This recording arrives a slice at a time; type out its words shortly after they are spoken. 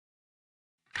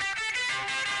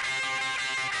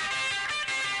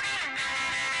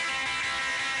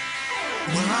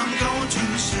I'm going to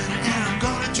the city and I'm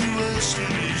gonna do a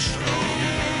steady show.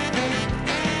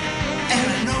 And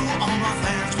I know all my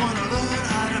fans wanna learn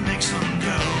how to make some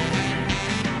dough.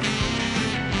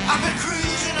 I've been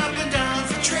cruising up and down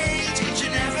for trades each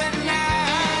and every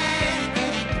night.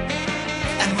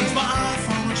 And with my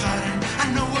iPhone reclining,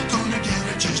 I know we're gonna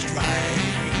get it just right.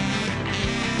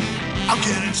 I'll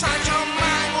get inside your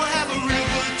mind, we'll have a real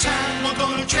good time. We're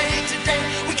gonna trade today,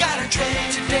 we gotta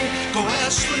trade today. Go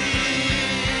askSlim.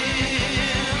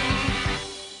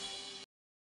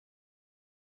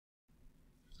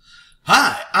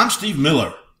 Hi, I'm Steve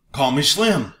Miller. Call me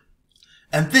Slim.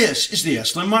 And this is the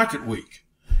askSlim Market Week.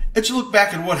 It's a look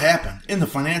back at what happened in the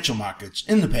financial markets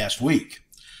in the past week,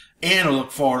 and a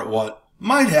look forward at what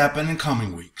might happen in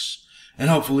coming weeks, and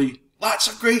hopefully lots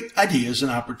of great ideas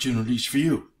and opportunities for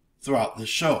you throughout this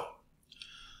show.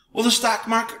 Well, the stock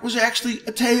market was actually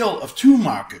a tale of two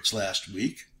markets last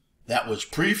week. That was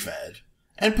pre-Fed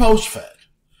and post-Fed.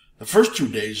 The first 2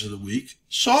 days of the week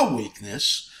saw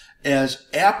weakness as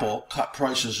Apple cut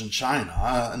prices in China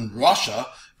and Russia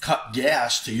cut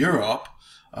gas to Europe.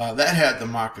 That had the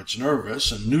markets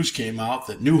nervous, and news came out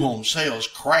that new home sales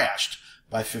crashed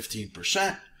by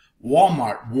 15%.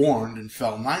 Walmart warned and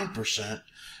fell 9%.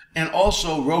 And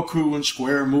also Roku and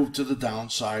Square moved to the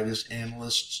downside as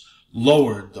analysts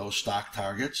lowered those stock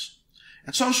targets.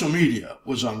 And social media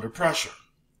was under pressure.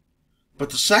 But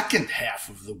the second half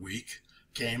of the week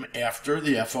came after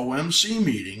the FOMC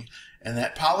meeting and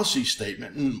that policy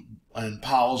statement and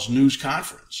Powell's news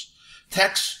conference.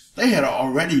 Techs, they had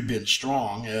already been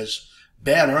strong as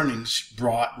bad earnings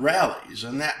brought rallies,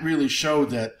 and that really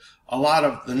showed that a lot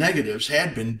of the negatives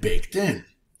had been baked in.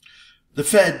 The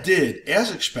Fed did, as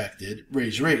expected,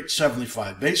 raise rates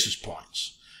 75 basis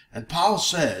points, and Powell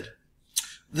said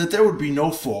that there would be no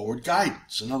forward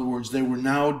guidance. In other words, they were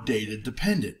now data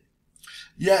dependent.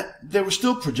 Yet they were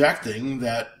still projecting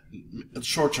that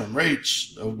short-term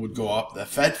rates would go up, the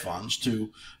Fed funds,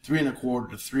 to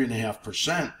 3.25% to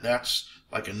 3.5%. That's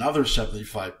like another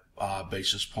 75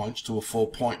 basis points to a full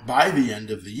point by the end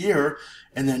of the year,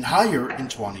 and then higher in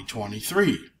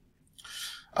 2023.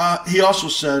 He also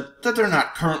said that they're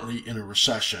not currently in a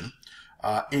recession.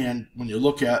 And when you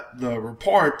look at the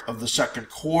report of the second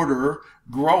quarter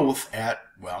growth at,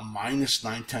 well, minus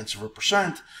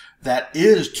 0.9%, that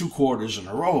is 2 quarters in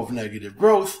a row of negative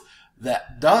growth.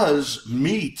 That does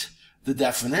meet the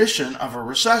definition of a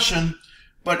recession,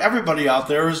 but everybody out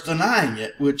there is denying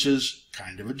it, which is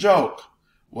kind of a joke.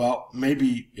 Well,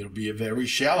 maybe it'll be a very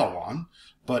shallow one,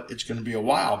 but it's going to be a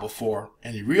while before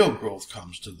any real growth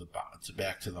comes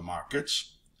back to the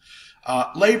markets.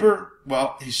 Labor,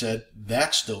 well, he said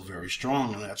that's still very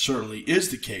strong, and that certainly is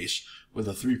the case with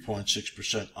a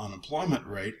 3.6% unemployment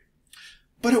rate.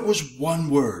 But it was one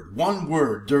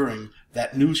word during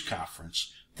that news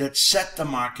conference that set the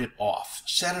market off,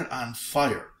 set it on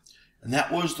fire, and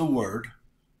that was the word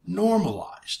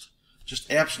normalized.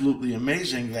 Just absolutely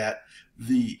amazing that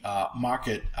the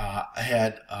market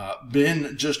had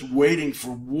been just waiting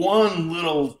for one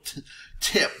little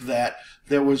tip that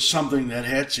there was something that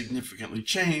had significantly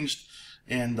changed.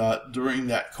 And during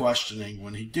that questioning,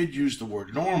 when he did use the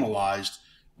word normalized,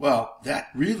 well, that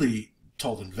really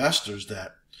told investors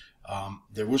that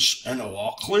there was an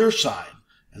all clear sign,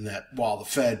 and that while the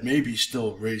Fed may be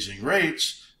still raising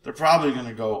rates, they're probably going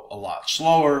to go a lot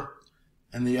slower,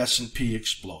 and the S&P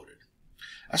exploded.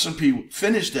 S&P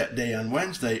finished that day on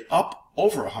Wednesday up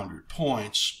over 100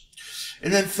 points.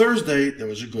 And then Thursday, there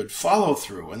was a good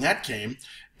follow-through, and that came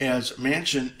as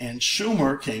Manchin and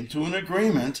Schumer came to an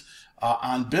agreement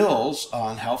on bills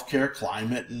on healthcare,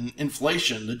 climate, and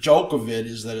inflation. The joke of it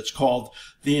is that it's called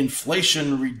the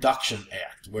Inflation Reduction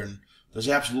Act, where there's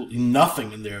absolutely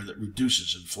nothing in there that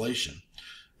reduces inflation.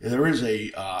 There is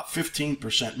a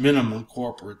 15% minimum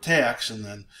corporate tax, and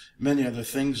then many other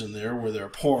things in there where they're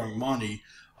pouring money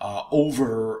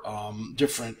over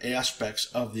different aspects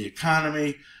of the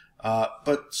economy,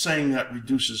 but saying that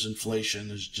reduces inflation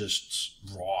is just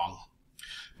wrong.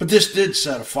 But this did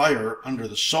set a fire under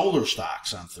the solar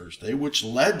stocks on Thursday, which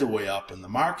led the way up in the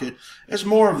market as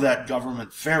more of that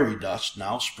government fairy dust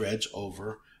now spreads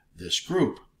over this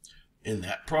group in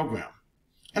that program.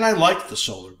 And I liked the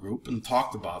solar group and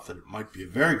talked about that it might be a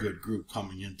very good group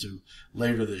coming into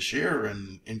later this year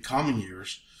and in coming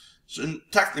years. So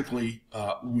technically,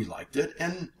 we liked it,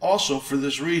 and also for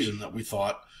this reason that we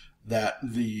thought that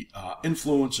the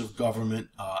influence of government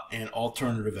and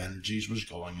alternative energies was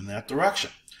going in that direction.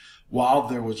 While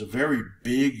there was a very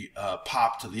big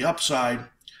pop to the upside,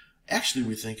 actually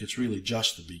we think it's really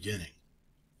just the beginning.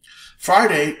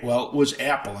 Friday, well, was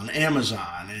Apple and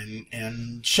Amazon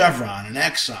and Chevron and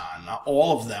Exxon,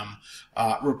 all of them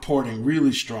reporting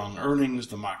really strong earnings.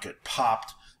 The market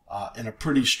popped in a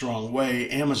pretty strong way.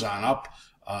 Amazon up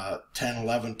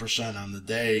 10-11% on the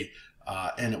day,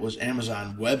 and it was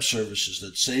Amazon Web Services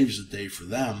that saves the day for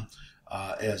them,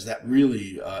 as that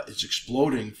really is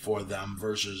exploding for them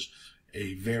versus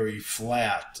a very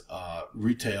flat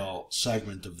retail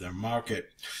segment of their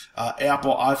market.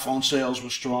 Apple iPhone sales were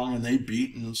strong, and they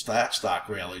beat, and that stock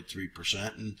rallied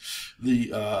 3%. And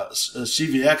the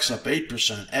CVX up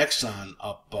 8%, Exxon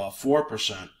up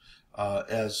 4%,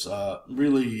 as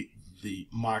really the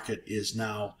market is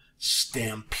now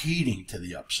stampeding to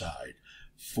the upside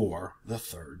for the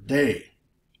third day.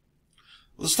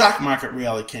 The stock market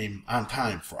rally came on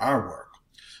time for our work.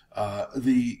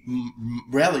 The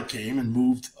rally came and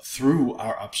moved through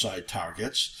our upside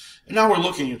targets, and now we're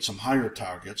looking at some higher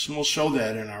targets, and we'll show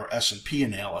that in our S&P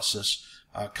analysis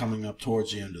coming up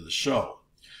towards the end of the show.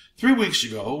 3 weeks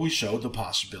ago, we showed the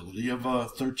possibility of a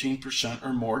 13%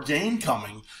 or more gain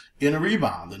coming in a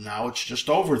rebound, and now it's just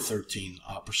over 13%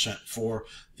 for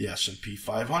the S&P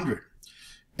 500.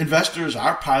 Investors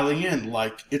are piling in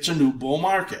like it's a new bull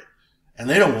market, and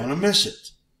they don't want to miss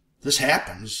it. This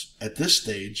happens at this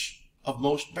stage of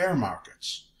most bear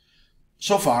markets.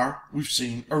 So far, we've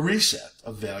seen a reset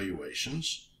of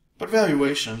valuations, but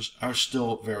valuations are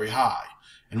still very high.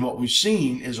 And what we've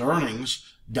seen is earnings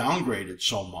downgraded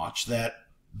so much that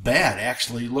bad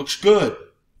actually looks good.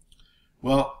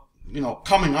 Well,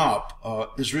 coming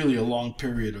up is really a long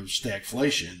period of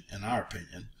stagflation, in our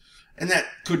opinion, and that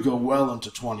could go well into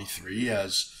 23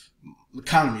 as the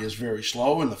economy is very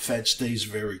slow and the Fed stays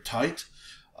very tight.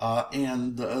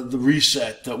 And the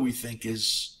reset that we think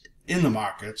is in the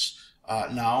markets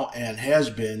now and has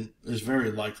been is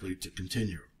very likely to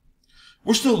continue.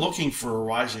 We're still looking for a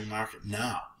rising market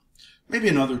now, maybe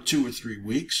another 2 or 3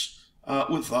 weeks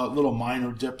with a little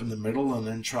minor dip in the middle and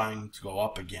then trying to go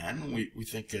up again. We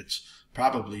think it's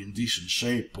probably in decent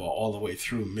shape all the way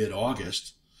through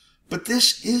mid-August. But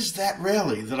this is that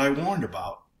rally that I warned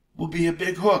about will be a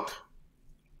big hook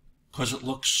because it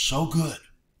looks so good.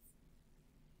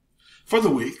 For the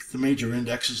week, the major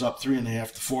index is up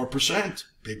 3.5 to 4%.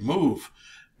 Big move.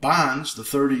 Bonds, the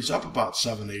 30s up about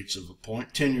 7/8 of a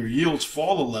point. 10-year yields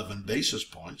fall 11 basis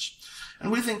points. And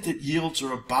we think that yields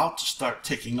are about to start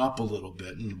ticking up a little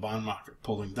bit and the bond market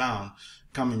pulling down,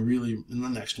 coming really in the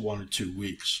next 1 or 2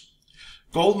 weeks.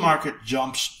 Gold market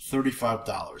jumps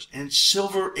 $35 and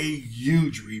silver a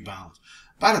huge rebound.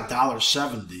 About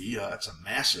 $1.70. That's a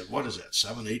massive,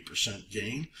 7-8%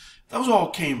 gain. Those all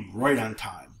came right on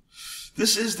time.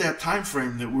 This is that time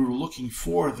frame that we were looking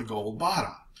for the gold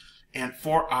bottom. And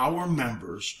for our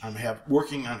members, I'm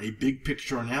working on a big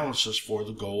picture analysis for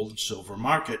the gold and silver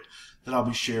market that I'll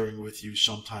be sharing with you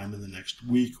sometime in the next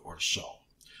week or so.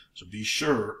 So be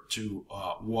sure to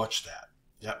watch that.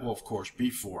 That will, of course, be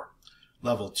for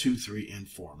level 2, 3, and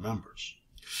 4 members.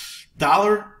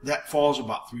 Dollar, that falls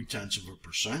about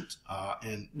 0.3%.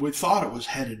 And we thought it was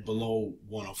headed below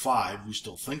 105. We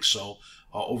still think so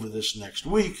over this next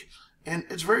week. And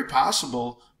it's very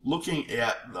possible, looking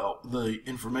at the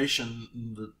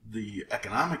information, the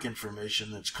economic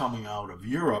information that's coming out of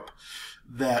Europe,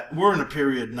 that we're in a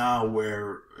period now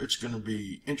where it's going to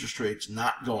be interest rates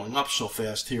not going up so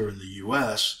fast here in the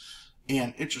U.S.,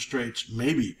 and interest rates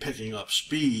maybe picking up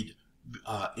speed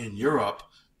in Europe,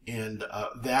 and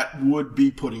that would be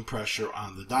putting pressure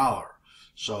on the dollar.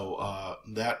 So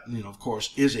that, of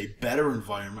course, is a better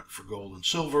environment for gold and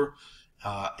silver.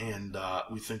 And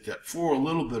we think that for a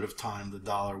little bit of time, the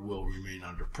dollar will remain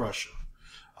under pressure.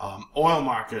 Oil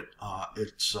market,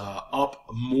 it's up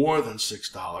more than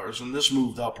 $6, and this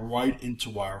moved up right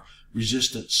into our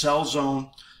resistant sell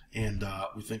zone, and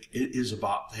we think it is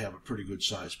about to have a pretty good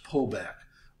size pullback.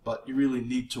 But you really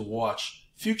need to watch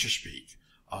FutureSpeak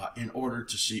in order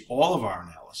to see all of our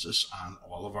analysis on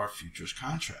all of our futures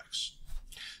contracts.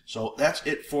 So that's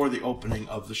it for the opening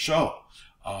of the show.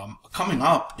 Coming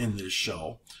up in this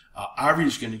show, Avi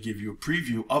is going to give you a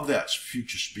preview of that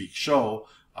FutureSpeak show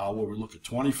where we look at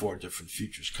 24 different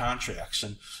futures contracts.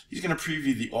 And he's going to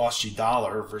preview the Aussie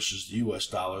dollar versus the US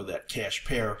dollar, that cash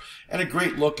pair, and a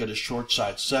great look at a short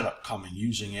side setup coming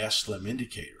using askSlim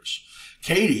indicators.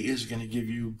 Katie is going to give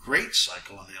you a great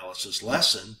cycle analysis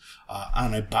lesson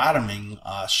on a bottoming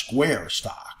square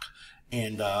stock.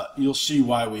 And you'll see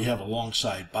why we have a long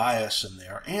side bias in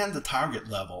there and the target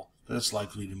level that it's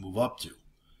likely to move up to.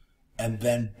 And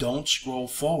then don't scroll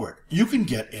forward. You can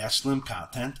get askSlim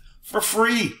content for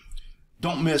free.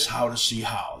 Don't miss How to See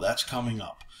How. That's coming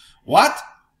up. What?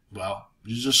 Well,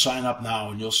 you just sign up now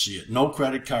and you'll see it. No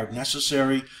credit card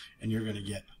necessary, and you're going to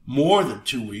get more than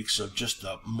 2 weeks of just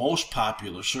the most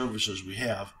popular services we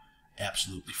have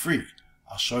absolutely free.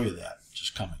 I'll show you that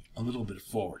just coming a little bit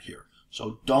forward here.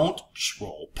 So don't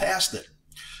scroll past it.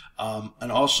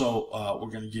 And also,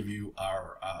 we're going to give you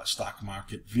our stock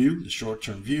market view, the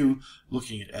short-term view,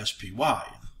 looking at SPY.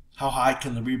 How high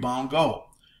can the rebound go?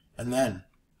 And then,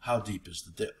 how deep is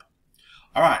the dip?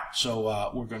 All right,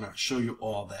 so we're going to show you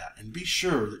all that. And be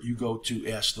sure that you go to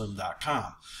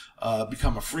askSlim.com.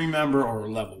 Become a free member or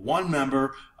a level 1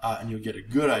 member, and you'll get a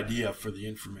good idea for the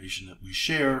information that we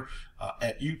share.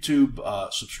 At YouTube,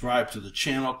 subscribe to the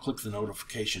channel, click the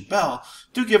notification bell.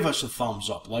 Do give us a thumbs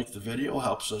up. Like the video,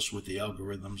 helps us with the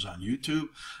algorithms on YouTube.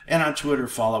 And on Twitter,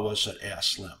 follow us at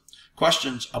askSlim.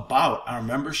 Questions about our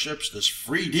memberships, this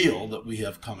free deal that we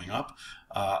have coming up,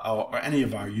 or any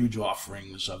of our huge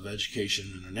offerings of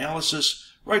education and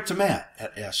analysis, write to Matt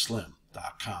at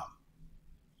askSlim.com.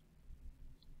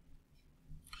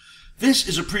 This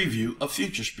is a preview of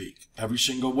FutureSpeak. Every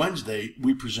single Wednesday,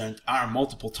 we present our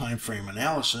multiple time frame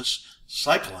analysis,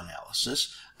 cycle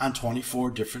analysis, on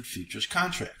 24 different futures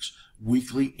contracts,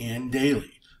 weekly and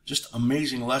daily. Just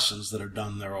amazing lessons that are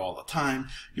done there all the time.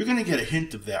 You're going to get a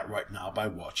hint of that right now by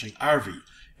watching Arvi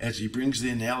as he brings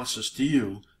the analysis to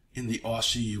you in the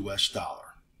Aussie US dollar.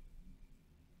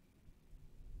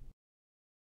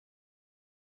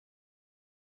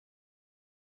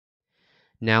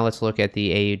 Now let's look at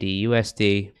the AUD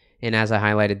USD. And as I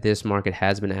highlighted, this market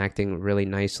has been acting really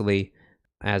nicely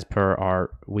as per our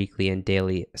weekly and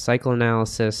daily cycle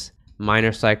analysis.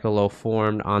 Minor cycle low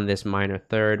formed on this minor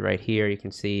third right here. You can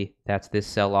see that's this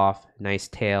sell-off, nice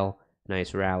tail,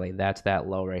 nice rally. That's that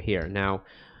low right here. Now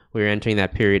we're entering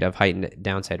that period of heightened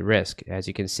downside risk. As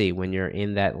you can see, when you're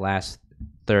in that last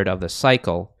third of the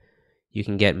cycle, you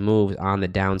can get moves on the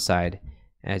downside,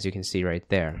 as you can see right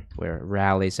there, where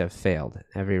rallies have failed.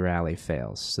 Every rally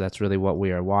fails. So that's really what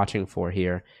we are watching for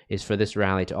here, is for this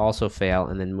rally to also fail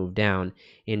and then move down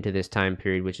into this time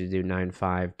period, which is due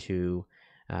 9/5 to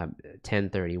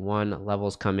 10/31.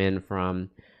 Levels come in from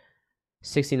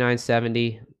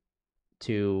 69.70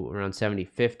 to around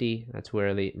 70.50. That's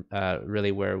where the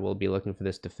really where we'll be looking for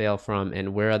this to fail from.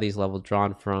 And where are these levels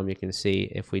drawn from? You can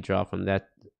see if we draw from that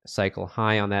cycle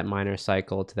high on that minor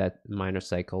cycle to that minor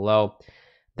cycle low,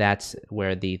 that's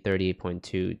where the 38.2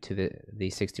 to the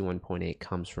 61.8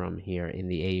 comes from here in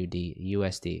the AUD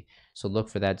USD. So look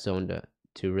for that zone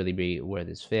to really be where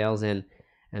this fails in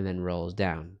and then rolls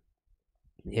down.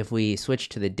 If we switch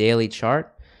to the daily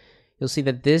chart, you'll see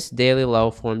that this daily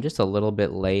low formed just a little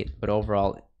bit late, but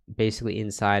overall basically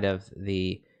inside of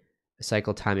the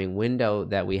cycle timing window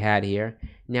that we had here.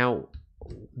 Now,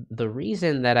 the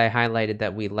reason that I highlighted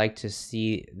that we like to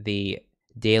see the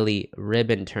daily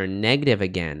ribbon turn negative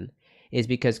again is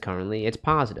because currently it's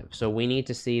positive. So we need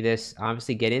to see this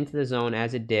obviously get into the zone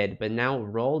as it did, but now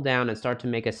roll down and start to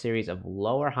make a series of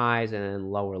lower highs and then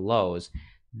lower lows.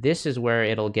 This is where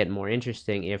it'll get more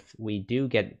interesting. If we do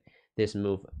get this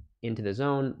move into the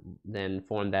zone, then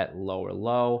form that lower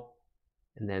low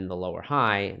and then the lower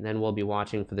high, and then we'll be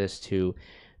watching for this to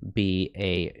be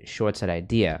a short side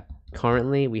idea.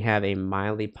 Currently, we have a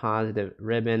mildly positive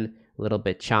ribbon, a little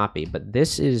bit choppy, but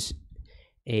this is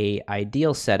a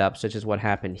ideal setup, such as what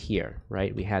happened here,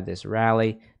 right? We had this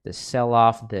rally, the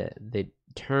sell-off, the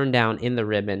turn down in the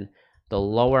ribbon, the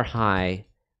lower high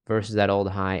versus that old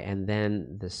high, and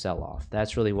then the sell-off.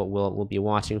 That's really what we'll be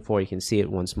watching for. You can see it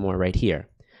once more right here.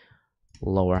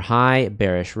 Lower high,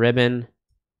 bearish ribbon,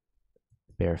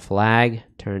 bear flag,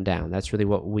 turn down. That's really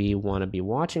what we want to be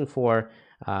watching for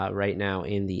right now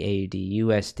in the AUD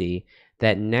USD.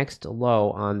 That next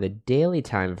low on the daily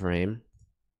time frame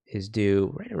is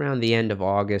due right around the end of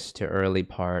August to early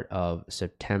part of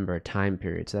September time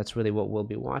period. So that's really what we'll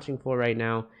be watching for right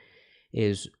now,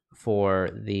 is for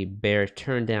the bear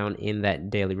turn down in that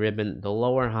daily ribbon, the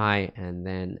lower high, and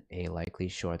then a likely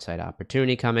short side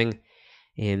opportunity coming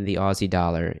in the Aussie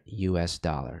dollar, US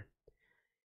dollar.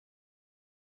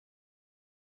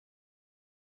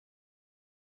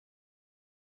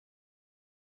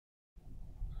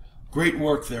 Great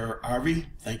work there, Arvi.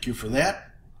 Thank you for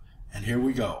that. And here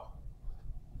we go.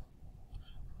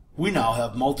 We now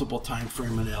have multiple time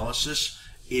frame analysis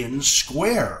in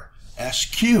Square,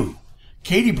 SQ.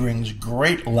 Katie brings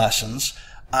great lessons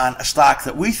on a stock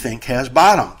that we think has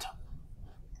bottomed.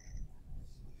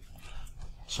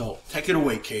 So take it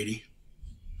away, Katie.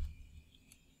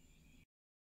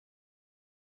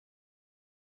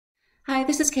 Hi,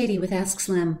 this is Katie with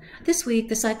askSlim. This week,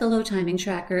 the cycle low timing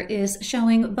tracker is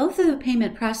showing both of the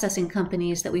payment processing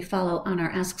companies that we follow on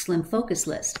our askSlim focus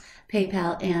list,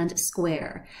 PayPal and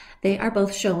Square. They are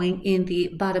both showing in the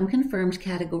bottom confirmed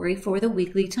category for the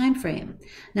weekly time frame.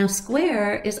 Now,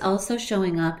 Square is also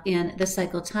showing up in the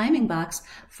cycle timing box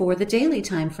for the daily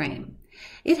time frame.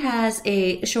 It has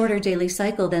a shorter daily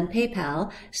cycle than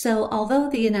PayPal, so although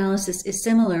the analysis is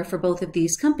similar for both of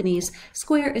these companies,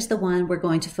 Square is the one we're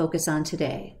going to focus on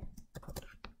today.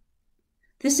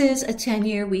 This is a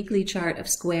 10-year weekly chart of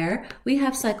Square. We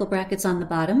have cycle brackets on the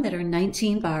bottom that are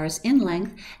 19 bars in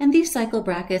length, and these cycle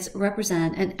brackets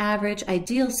represent an average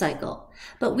ideal cycle.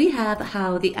 But we have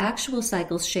how the actual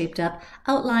cycles shaped up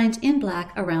outlined in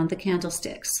black around the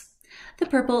candlesticks. The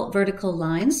purple vertical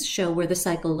lines show where the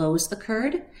cycle lows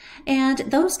occurred, and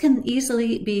those can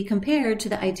easily be compared to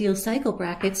the ideal cycle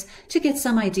brackets to get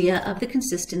some idea of the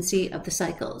consistency of the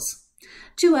cycles.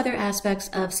 Two other aspects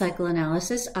of cycle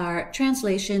analysis are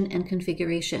translation and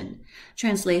configuration.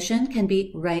 Translation can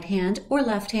be right hand or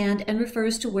left hand and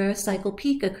refers to where a cycle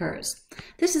peak occurs.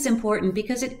 This is important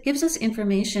because it gives us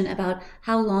information about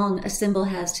how long a symbol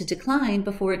has to decline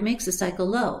before it makes a cycle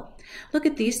low. Look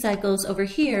at these cycles over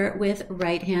here with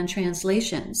right-hand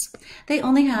translations. They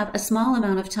only have a small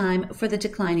amount of time for the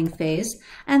declining phase,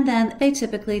 and then they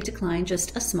typically decline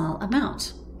just a small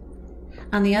amount.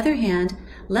 On the other hand,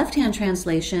 left-hand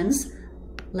translations,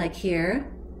 like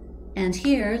here and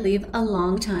here, leave a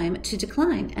long time to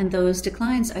decline, and those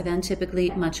declines are then typically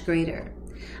much greater.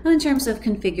 In terms of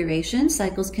configuration,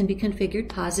 cycles can be configured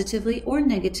positively or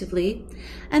negatively,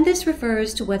 and this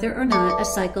refers to whether or not a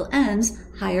cycle ends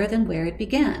higher than where it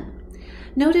began.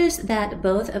 Notice that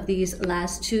both of these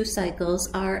last two cycles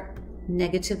are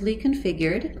negatively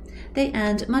configured. They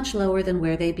end much lower than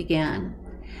where they began.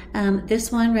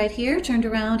 This one right here turned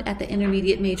around at the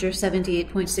intermediate major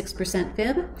 78.6%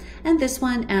 fib, and this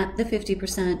one at the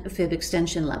 50% fib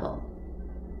extension level.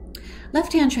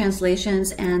 Left-hand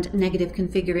translations and negative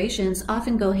configurations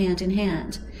often go hand in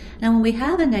hand. Now, when we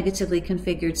have a negatively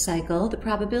configured cycle, the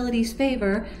probabilities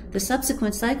favor the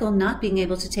subsequent cycle not being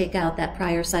able to take out that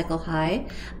prior cycle high,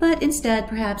 but instead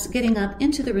perhaps getting up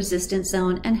into the resistance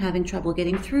zone and having trouble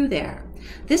getting through there.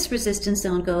 This resistance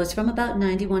zone goes from about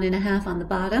 91.5 on the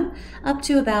bottom up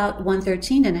to about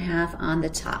 113.5 on the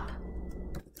top.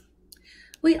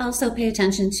 We also pay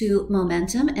attention to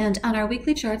momentum, and on our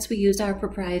weekly charts we use our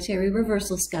proprietary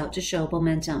reversal scout to show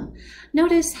momentum.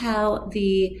 Notice how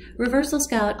the reversal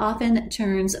scout often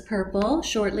turns purple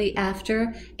shortly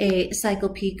after a cycle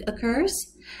peak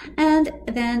occurs, and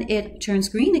then it turns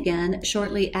green again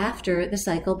shortly after the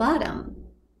cycle bottom.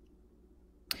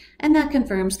 And that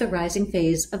confirms the rising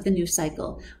phase of the new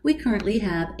cycle. We currently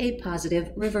have a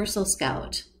positive reversal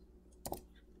scout.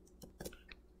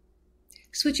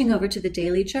 Switching over to the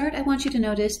daily chart, I want you to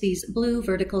notice these blue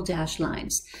vertical dash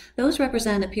lines. Those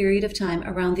represent a period of time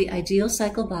around the ideal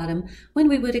cycle bottom when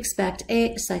we would expect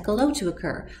a cycle low to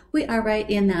occur. We are right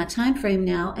in that time frame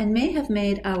now and may have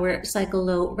made our cycle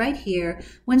low right here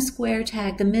when Square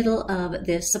tagged the middle of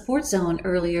this support zone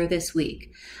earlier this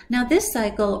week. Now, this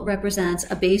cycle represents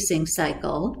a basing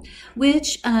cycle,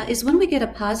 which is when we get a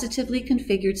positively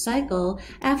configured cycle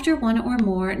after one or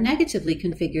more negatively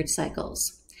configured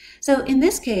cycles. So in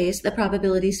this case, the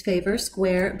probabilities favor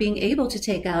Square being able to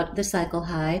take out the cycle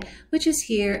high, which is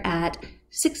here at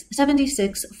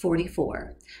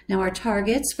 76.44. Now, our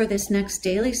targets for this next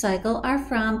daily cycle are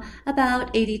from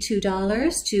about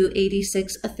 $82 to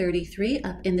 $86.33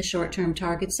 up in the short-term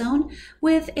target zone,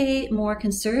 with a more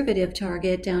conservative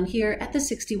target down here at the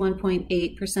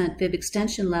 61.8% fib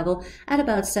extension level at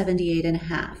about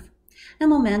 78.5. The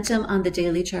momentum on the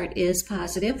daily chart is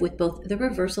positive with both the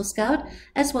reversal scout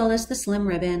as well as the slim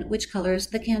ribbon, which colors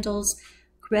the candles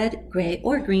red, gray,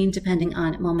 or green depending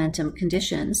on momentum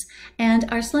conditions. And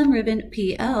our slim ribbon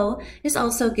PO is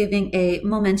also giving a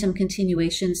momentum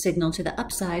continuation signal to the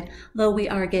upside, though we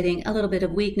are getting a little bit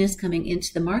of weakness coming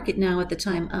into the market now at the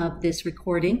time of this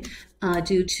recording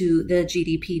due to the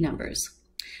GDP numbers.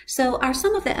 So our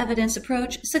sum of the evidence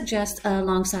approach suggests a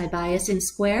long side bias in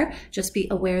Square. Just be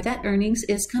aware that earnings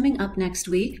is coming up next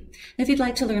week. If you'd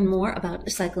like to learn more about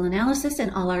cycle analysis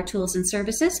and all our tools and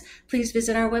services, please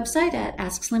visit our website at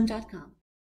askSlim.com.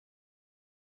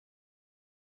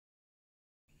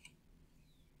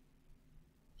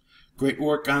 Great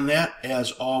work on that.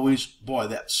 As always, boy,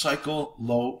 that cycle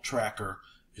low tracker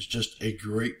is just a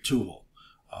great tool.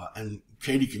 And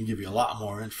Katie can give you a lot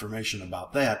more information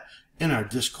about that in our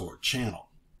Discord channel.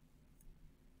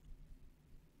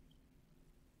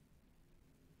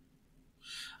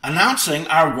 Announcing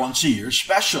our once-a-year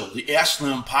special, the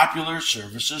askSlim Popular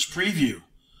Services Preview.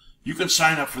 You can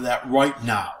sign up for that right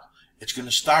now. It's going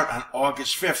to start on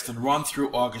August 5th and run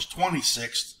through August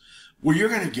 26th, where you're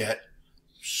going to get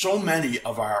so many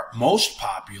of our most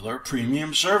popular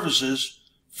premium services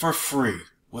for free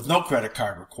with no credit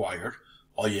card required.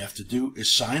 All you have to do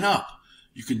is sign up.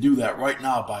 You can do that right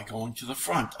now by going to the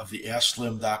front of the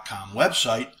askSlim.com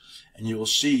website, and you will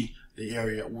see the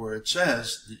area where it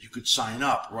says that you could sign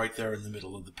up right there in the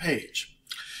middle of the page.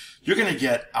 You're going to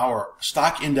get our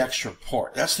stock index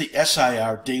report. That's the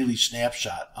SIR daily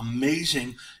snapshot.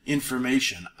 Amazing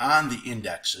information on the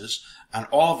indexes, on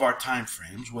all of our time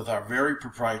frames with our very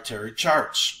proprietary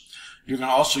charts. You're going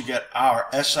to also get our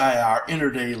SIR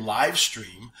intraday live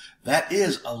stream. That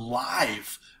is a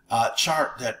live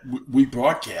chart that we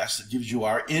broadcast that gives you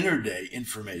our intraday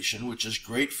information, which is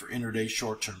great for intraday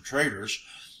short-term traders.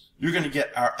 You're going to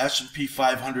get our S&P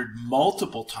 500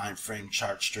 multiple time frame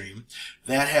chart stream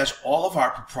that has all of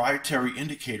our proprietary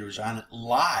indicators on it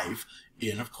live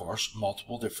in, of course,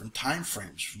 multiple different time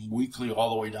frames, from weekly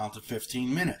all the way down to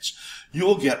 15 minutes.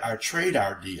 You'll get our trade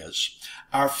ideas,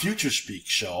 our Future Speak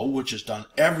show, which is done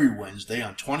every Wednesday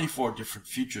on 24 different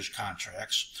futures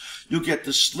contracts. You'll get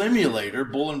the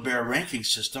Slimulator Bull and Bear ranking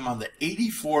system on the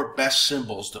 84 best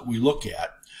symbols that we look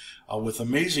at, with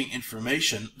amazing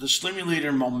information. The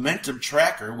Slimulator Momentum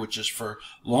Tracker, which is for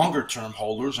longer term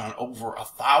holders on over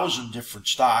 1,000 different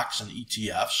stocks and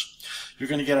ETFs. You're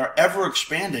going to get our ever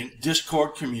expanding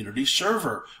Discord community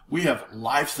server. We have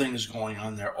live things going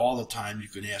on there all the time. You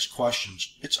can ask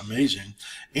questions. It's amazing.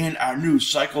 And our new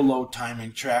cycle load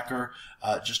timing tracker,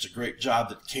 just a great job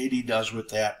that Katie does with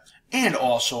that. And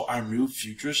also our new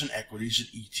futures and equities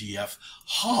and ETF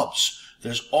hubs.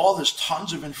 There's all this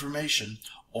tons of information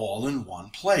all in one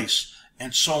place,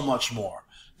 and so much more.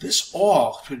 This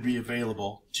all could be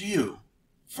available to you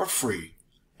for free,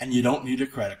 and you don't need a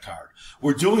credit card.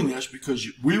 We're doing this because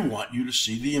we want you to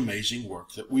see the amazing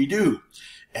work that we do.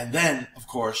 And then, of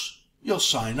course, you'll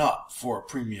sign up for a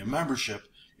premium membership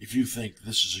if you think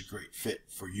this is a great fit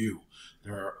for you.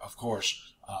 There are, of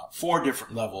course, 4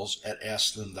 different levels at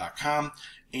askSlim.com,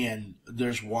 and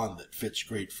there's one that fits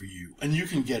great for you. And you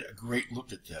can get a great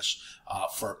look at this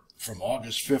from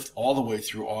August 5th all the way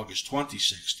through August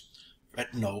 26th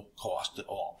at no cost at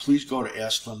all. Please go to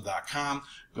askSlim.com,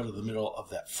 go to the middle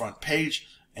of that front page,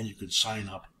 and you can sign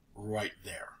up right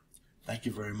there. Thank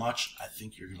you very much. I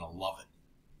think you're going to love it.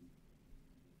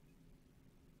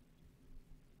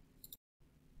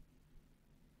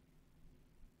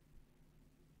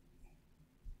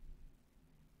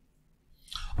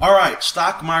 All right,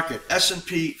 stock market,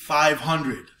 S&P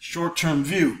 500, short-term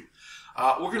view.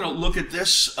 We're going to look at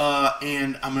this,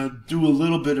 and I'm going to do a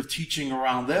little bit of teaching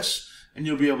around this, and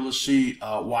you'll be able to see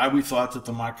why we thought that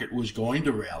the market was going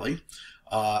to rally,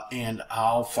 and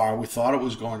how far we thought it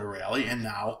was going to rally. And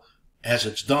now, as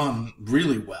it's done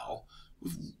really well,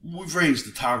 we've raised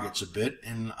the targets a bit,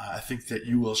 and I think that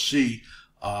you will see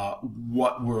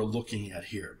what we're looking at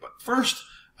here. But first,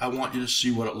 I want you to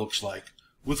see what it looks like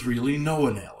with really no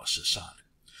analysis on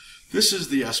it. This is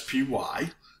the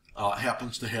SPY.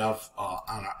 Happens to have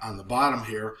on the bottom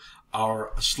here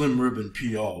our slim ribbon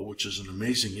PO, which is an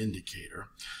amazing indicator,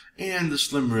 and the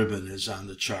slim ribbon is on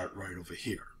the chart right over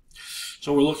here.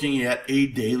 So we're looking at a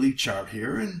daily chart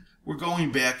here, and we're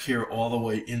going back here all the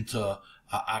way into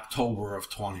October of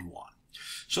 21.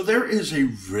 So there is a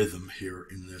rhythm here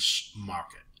in this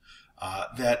market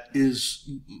that is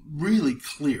really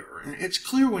clear, and it's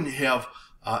clear when you have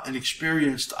an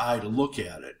experienced eye to look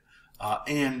at it.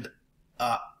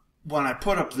 When I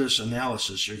put up this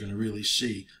analysis, you're going to really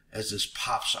see as this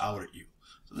pops out at you.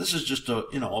 So this is just a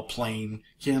plain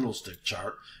candlestick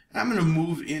chart. And I'm going to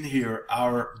move in here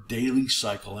our daily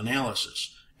cycle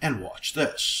analysis, and watch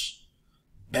this.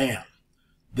 Bam.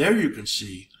 There you can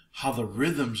see how the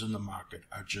rhythms in the market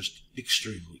are just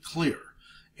extremely clear.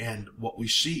 And what we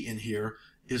see in here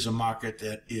is a market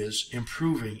that is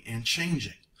improving and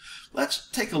changing. Let's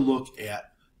take a look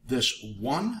at this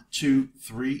 1, 2,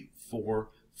 3, 4,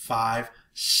 5,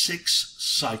 6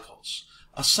 cycles.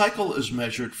 A cycle is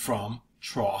measured from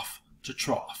trough to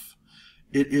trough.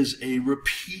 It is a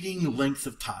repeating length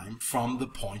of time from the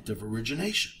point of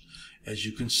origination, as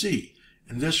you can see.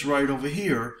 And this right over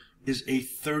here is a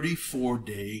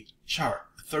 34-day chart,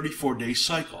 a 34-day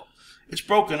cycle. It's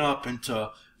broken up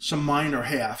into some minor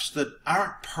halves that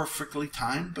aren't perfectly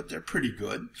timed, but they're pretty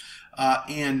good.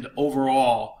 And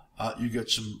overall, you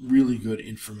get some really good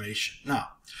information. Now,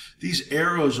 these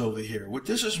arrows over here, what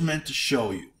this is meant to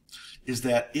show you is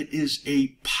that it is a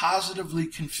positively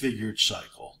configured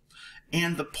cycle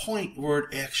and the point where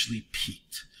it actually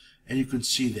peaked. And you can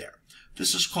see there.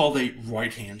 This is called a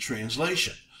right-hand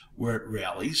translation. where it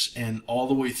rallies and all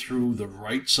the way through the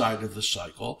right side of the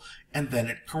cycle, and then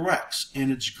it corrects,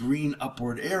 and it's green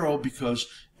upward arrow because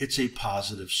it's a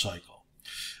positive cycle.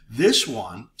 This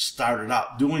one started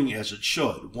out doing as it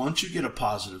should. Once you get a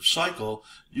positive cycle,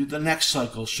 the next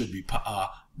cycle should be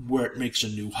where it makes a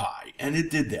new high, and it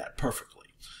did that perfectly.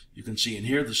 You can see in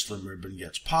here the slim ribbon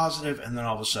gets positive, and then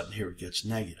all of a sudden here it gets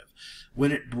negative.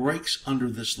 When it breaks under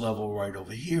this level right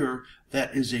over here,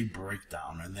 that is a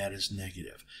breakdown, and that is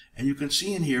negative. And you can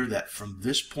see in here that from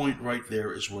this point right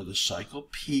there is where the cycle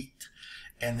peaked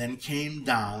and then came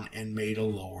down and made a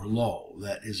lower low.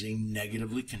 That is a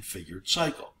negatively configured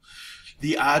cycle.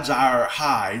 The odds are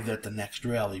high that the next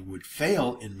rally would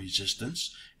fail in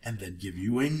resistance and then give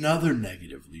you another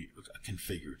negatively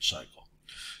configured cycle.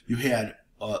 You had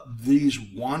these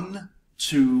 1,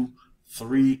 2,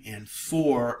 3, and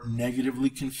 4 negatively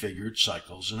configured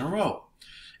cycles in a row.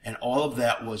 And all of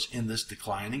that was in this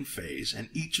declining phase. And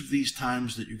each of these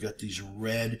times that you got these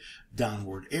red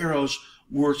downward arrows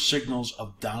were signals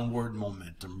of downward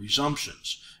momentum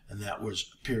resumptions. And that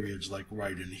was periods like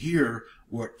right in here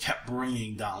where it kept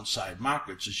bringing downside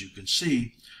markets. As you can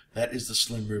see, that is the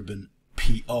slim ribbon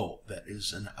PO. That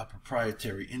is a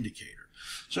proprietary indicator.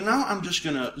 So now I'm just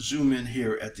going to zoom in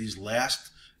here at these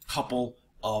last couple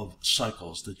of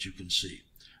cycles that you can see.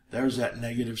 There's that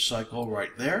negative cycle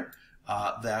right there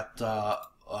that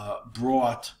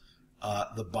brought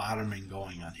the bottoming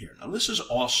going on here. Now this is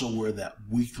also where that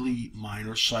weekly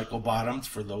minor cycle bottomed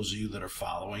for those of you that are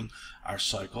following our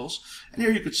cycles. And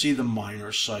here you could see the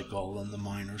minor cycle and the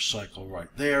minor cycle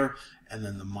right there, and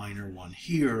then the minor one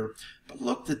here. But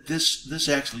look that this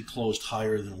actually closed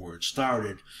higher than where it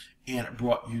started, and it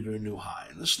brought you to a new high.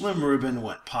 And the slim ribbon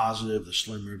went positive, the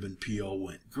slim ribbon PO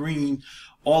went green.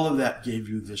 All of that gave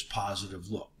you this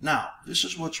positive look. Now, this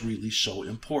is what's really so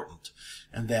important,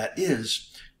 and that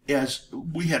is, as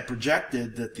we had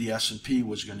projected that the S&P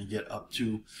was going to get up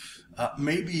to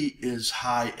maybe as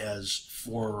high as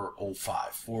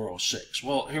 405, 406.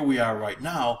 Well, here we are right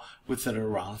now with it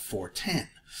around 410.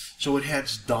 So it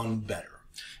has done better.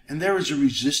 And there is a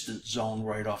resistance zone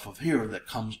right off of here that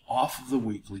comes off of the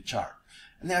weekly chart.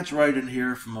 And that's right in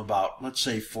here from about, let's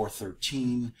say,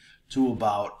 413 to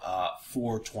about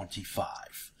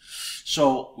 425.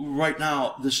 So right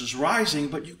now this is rising,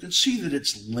 but you can see that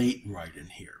it's late right in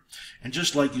here. And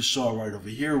just like you saw right over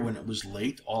here when it was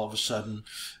late, all of a sudden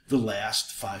the last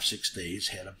 5-6 days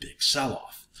had a big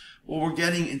sell-off. Well, we're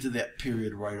getting into that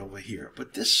period right over here.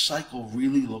 But this cycle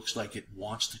really looks like it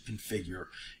wants to configure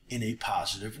in a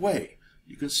positive way.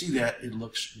 You can see that it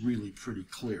looks really pretty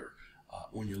clear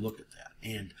when you look at that.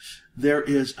 And there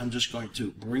is, I'm just going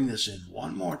to bring this in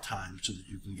one more time so that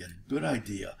you can get a good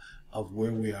idea of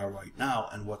where we are right now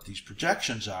and what these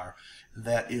projections are.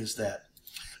 That is that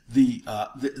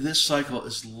this cycle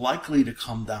is likely to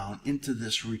come down into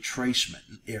this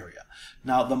retracement area.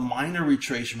 Now, the minor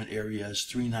retracement area is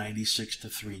 396 to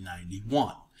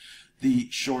 391. The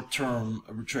short-term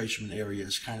retracement area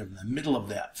is kind of in the middle of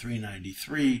that,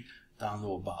 393 down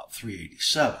to about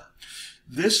 387.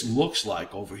 This looks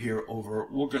like over here,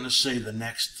 we're going to say the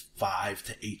next 5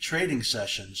 to 8 trading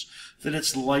sessions, that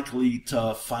it's likely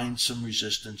to find some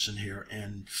resistance in here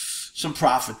and some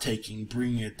profit taking,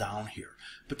 bringing it down here.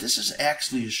 But this is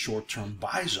actually a short-term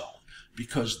buy zone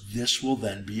because this will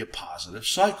then be a positive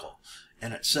cycle.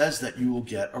 And it says that you will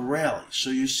get a rally. So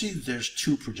you see there's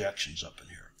 2 projections up in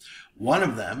here. One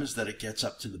of them is that it gets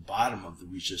up to the bottom of the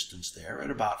resistance there at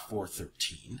about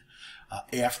 413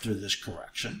 after this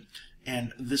correction.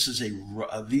 And this is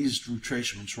these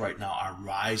retracements right now are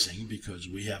rising because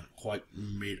we haven't quite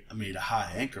made a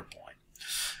high anchor point.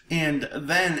 And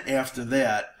then after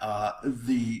that,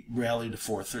 the rally to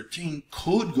 413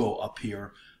 could go up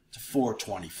here to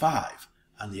 425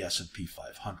 on the S&P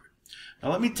 500.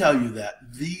 Now let me tell you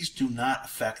that these do not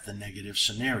affect the negative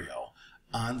scenario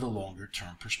on the longer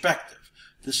term perspective.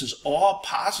 This is all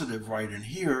positive right in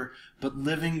here, but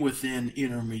living within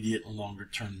intermediate and longer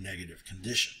term negative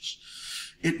conditions.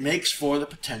 It makes for the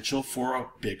potential for a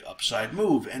big upside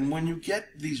move. And when you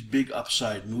get these big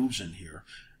upside moves in here,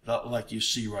 like you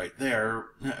see right there,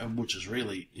 which is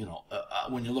really,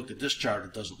 when you look at this chart,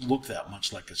 it doesn't look that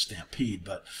much like a stampede.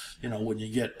 But, when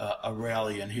you get a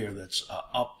rally in here that's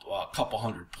up a couple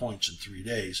hundred points in 3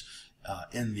 days,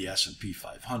 in the S&P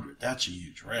 500. That's a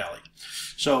huge rally.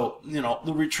 So,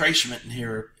 the retracement in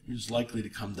here is likely to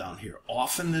come down here.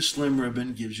 Often this slim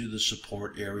ribbon gives you the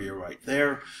support area right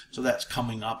there. So that's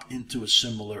coming up into a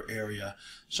similar area.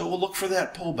 So we'll look for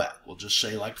that pullback. We'll just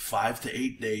say like 5 to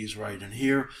 8 days right in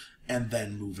here, and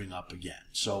then moving up again.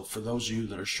 So for those of you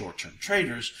that are short-term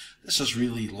traders, this is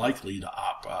really likely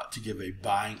to give a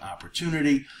buying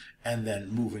opportunity and then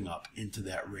moving up into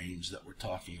that range that we're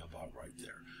talking about right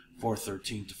there.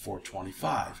 413 to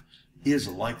 425 is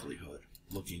a likelihood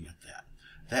looking at that.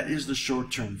 That is the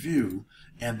short-term view,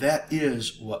 and that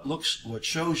is what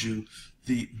shows you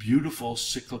the beautiful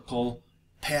cyclical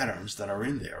patterns that are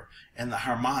in there and the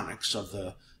harmonics of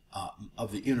the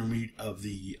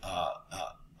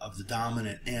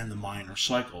dominant and the minor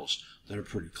cycles that are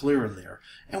pretty clear in there.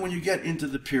 And when you get into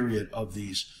the period of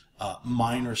these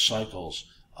minor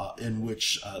cycles in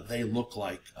which they look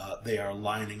like they are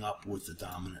lining up with the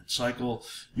dominant cycle,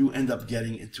 you end up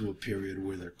getting into a period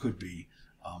where there could be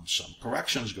some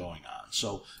corrections going on.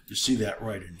 So you see that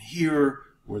right in here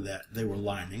where they were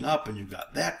lining up and you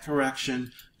got that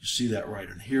correction. You see that right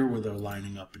in here where they're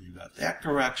lining up and you got that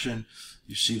correction.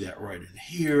 You see that right in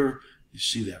here. You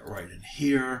see that right in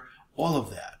here. All of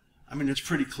that. I mean, it's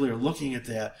pretty clear looking at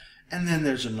that. And then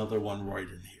there's another one right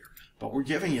in here. But we're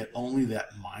giving it only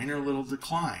that minor little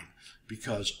decline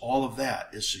because all of that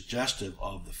is suggestive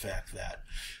of the fact that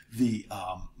the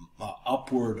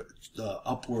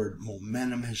upward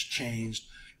momentum has changed.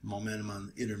 Momentum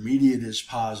on the intermediate is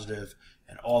positive,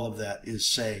 and all of that is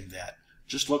saying that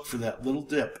just look for that little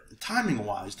dip,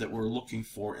 timing-wise, that we're looking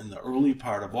for in the early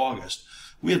part of August.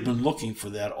 We had been looking for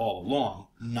that all along,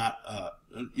 not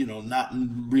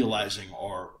realizing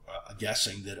or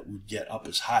guessing that it would get up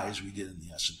as high as we did in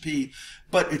the S&P,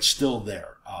 but it's still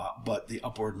there. But the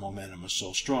upward momentum is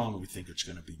so strong, we think it's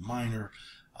going to be minor,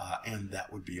 and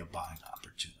that would be a buying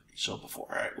opportunity. So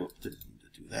before I didn't need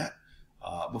to do that.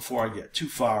 Before I get too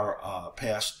far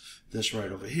past this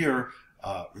right over here,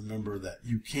 remember that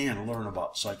you can learn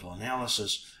about cycle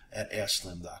analysis at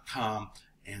askSlim.com,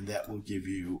 and that will give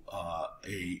you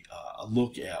a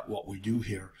look at what we do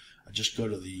here. Just go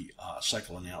to the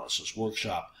cycle analysis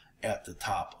workshop at the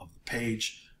top of the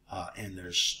page, and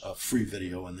there's a free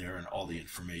video in there and all the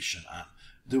information on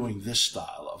doing this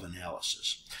style of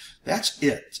analysis. That's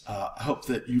it. I hope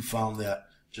that you found that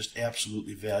just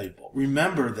absolutely valuable.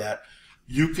 Remember that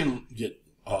you can get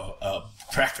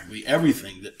practically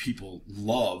everything that people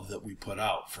love that we put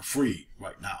out for free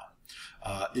right now.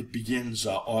 It begins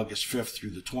August 5th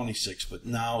through the 26th, but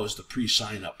now is the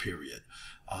pre-sign-up period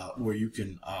where you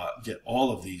can get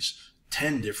all of these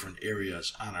 10 different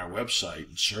areas on our website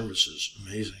and services,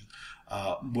 amazing,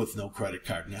 with no credit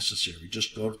card necessary.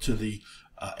 Just go to the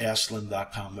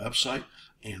askSlim.com website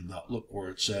and look where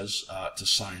it says to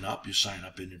sign up. You sign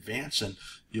up in advance and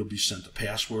you'll be sent a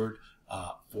password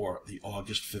for the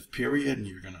August 5th period, and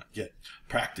you're going to get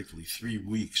practically 3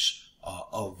 weeks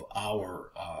of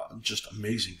our just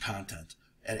amazing content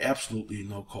at absolutely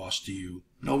no cost to you,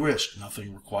 no risk,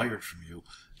 nothing required from you.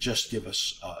 Just give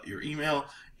us your email,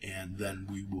 and then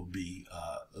we will be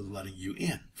letting you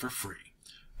in for free.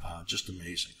 Just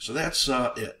amazing. So that's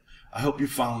it. I hope you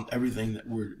found everything that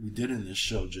we did in this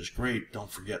show just great. Don't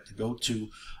forget to go to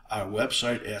our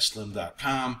website,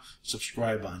 askSlim.com,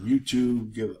 subscribe on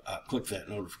YouTube, click that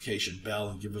notification bell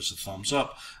and give us a thumbs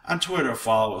up. On Twitter,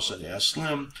 follow us at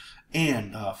askSlim.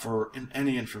 And for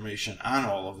any information on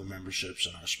all of the memberships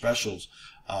and our specials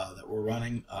that we're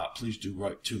running, please do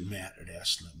write to Matt at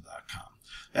askSlim.com.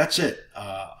 That's it.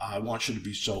 I want you to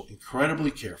be so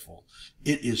incredibly careful.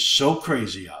 It is so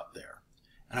crazy out there.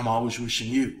 And I'm always wishing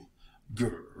you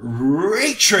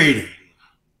great trading.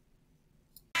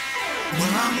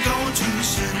 Well, I'm going to the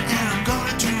city and I'm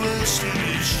gonna do a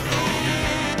steady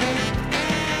show.